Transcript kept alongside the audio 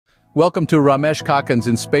Welcome to Ramesh Kakkan's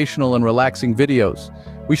inspirational and relaxing videos.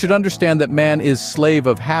 We should understand that man is slave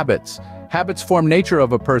of habits. Habits form nature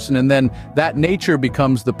of a person, and then that nature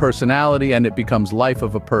becomes the personality and it becomes life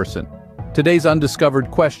of a person. Today's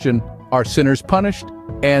undiscovered question, are sinners punished?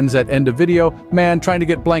 Ends at end of video, man trying to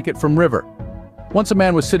get blanket from river. Once a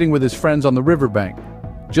man was sitting with his friends on the riverbank.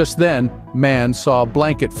 Just then, man saw a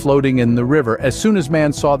blanket floating in the river. As soon as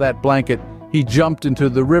man saw that blanket, he jumped into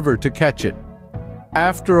the river to catch it.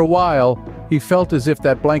 After a while, he felt as if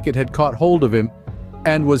that blanket had caught hold of him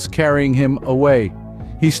and was carrying him away.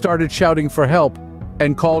 He started shouting for help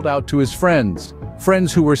and called out to his friends.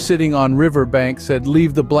 Friends who were sitting on riverbank said,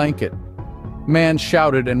 "Leave the blanket." Man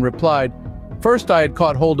shouted and replied, "First I had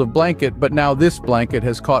caught hold of blanket, but now this blanket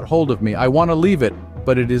has caught hold of me. I want to leave it,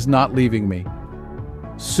 but it is not leaving me."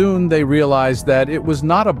 Soon they realized that it was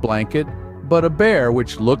not a blanket, but a bear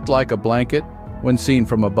which looked like a blanket when seen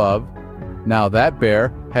from above. Now that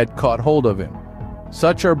bear had caught hold of him.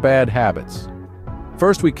 Such are bad habits.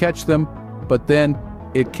 First we catch them, but then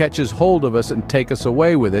it catches hold of us and takes us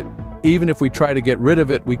away with it. Even if we try to get rid of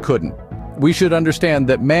it, we couldn't. We should understand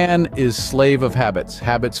that man is slave of habits.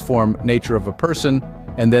 Habits form nature of a person,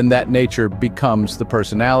 and then that nature becomes the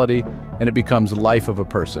personality, and it becomes the life of a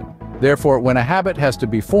person. Therefore, when a habit has to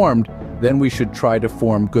be formed, then we should try to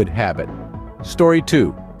form good habit. Story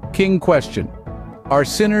 2. King question. Are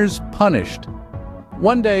sinners punished?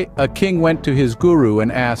 One day, a king went to his guru and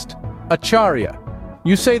asked, "Acharya,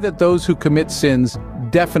 you say that those who commit sins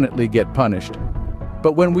definitely get punished.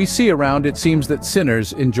 But when we see around, it seems that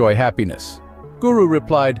sinners enjoy happiness." Guru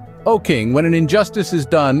replied, "O king, when an injustice is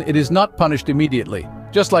done, it is not punished immediately.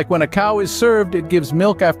 Just like when a cow is served, it gives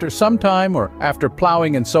milk after some time, or after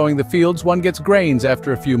plowing and sowing the fields, one gets grains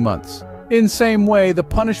after a few months. In same way, the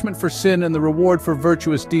punishment for sin and the reward for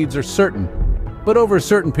virtuous deeds are certain, but over a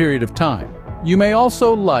certain period of time. You may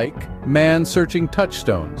also like man searching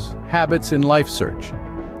touchstones, habits in life search.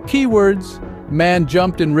 Keywords, man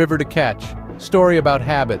jumped in river to catch, story about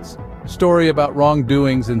habits, story about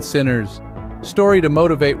wrongdoings and sinners, story to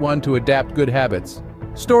motivate one to adapt good habits,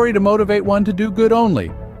 story to motivate one to do good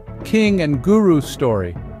only, king and guru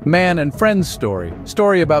story, man and friends story,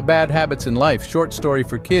 story about bad habits in life, short story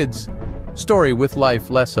for kids, story with life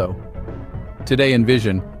lesso. Today in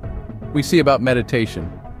Vision, we see about meditation.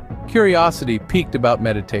 Curiosity piqued about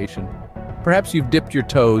meditation. Perhaps you've dipped your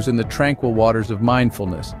toes in the tranquil waters of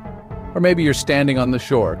mindfulness, or maybe you're standing on the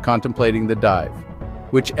shore contemplating the dive.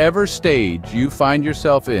 Whichever stage you find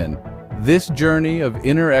yourself in, this journey of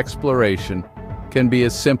inner exploration can be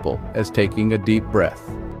as simple as taking a deep breath.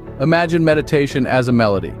 Imagine meditation as a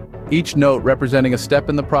melody, each note representing a step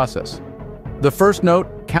in the process. The first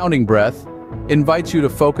note, counting breath, invites you to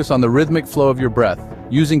focus on the rhythmic flow of your breath,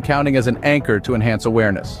 using counting as an anchor to enhance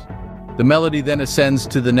awareness. The melody then ascends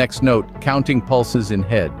to the next note, counting pulses in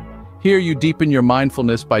head. Here you deepen your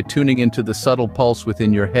mindfulness by tuning into the subtle pulse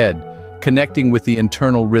within your head, connecting with the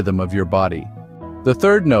internal rhythm of your body. The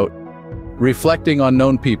third note, reflecting on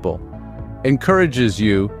known people, encourages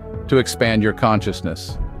you to expand your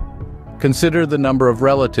consciousness. Consider the number of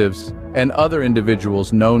relatives and other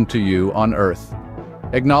individuals known to you on earth,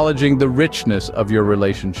 acknowledging the richness of your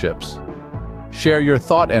relationships. Share your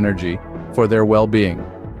thought energy for their well-being.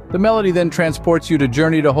 The melody then transports you to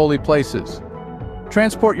journey to holy places.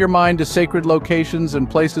 Transport your mind to sacred locations and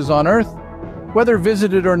places on earth, whether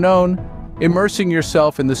visited or known, immersing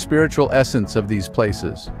yourself in the spiritual essence of these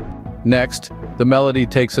places. Next, the melody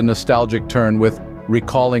takes a nostalgic turn with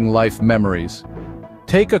recalling life memories.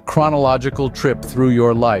 Take a chronological trip through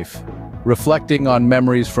your life, reflecting on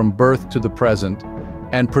memories from birth to the present,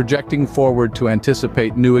 and projecting forward to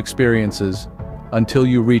anticipate new experiences until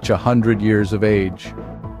you reach 100 years of age.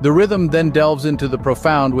 The rhythm then delves into the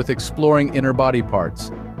profound with exploring inner body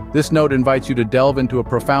parts. This note invites you to delve into a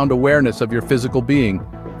profound awareness of your physical being,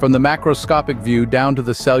 from the macroscopic view down to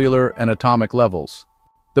the cellular and atomic levels.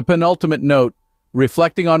 The penultimate note,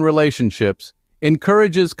 reflecting on relationships,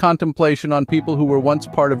 encourages contemplation on people who were once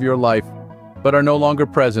part of your life, but are no longer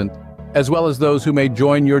present, as well as those who may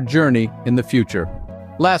join your journey in the future.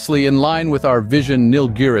 Lastly, in line with our Vision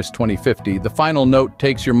Nilgiris 2050, the final note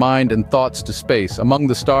takes your mind and thoughts to space. Among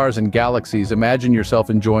the stars and galaxies, imagine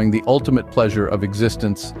yourself enjoying the ultimate pleasure of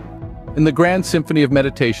existence. In the grand symphony of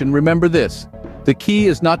meditation, remember this: the key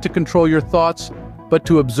is not to control your thoughts, but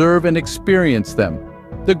to observe and experience them.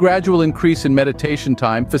 The gradual increase in meditation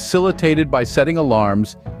time, facilitated by setting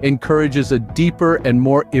alarms, encourages a deeper and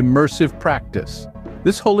more immersive practice.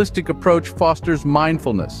 This holistic approach fosters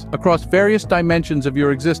mindfulness across various dimensions of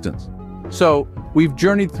your existence. So, we've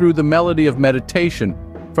journeyed through the melody of meditation,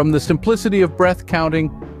 from the simplicity of breath counting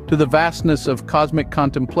to the vastness of cosmic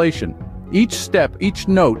contemplation. Each step, each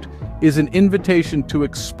note, is an invitation to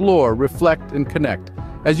explore, reflect, and connect.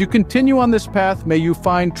 As you continue on this path, may you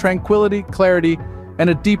find tranquility, clarity, and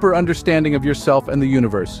a deeper understanding of yourself and the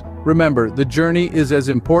universe. Remember, the journey is as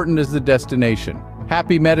important as the destination.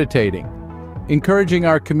 Happy meditating. Encouraging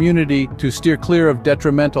our community to steer clear of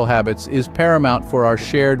detrimental habits is paramount for our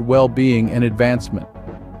shared well-being and advancement.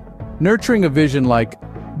 Nurturing a vision like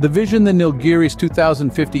the vision the Nilgiri's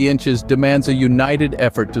 2,050 inches demands a united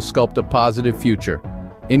effort to sculpt a positive future.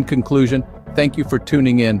 In conclusion, thank you for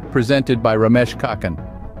tuning in, presented by Ramesh Kakkan.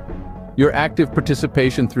 Your active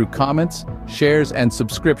participation through comments, shares, and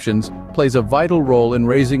subscriptions plays a vital role in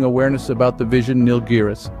raising awareness about the Vision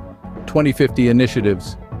Nilgiri's 2050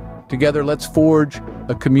 initiatives. Together, let's forge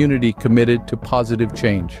a community committed to positive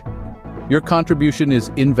change. Your contribution is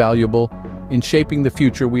invaluable in shaping the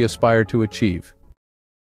future we aspire to achieve.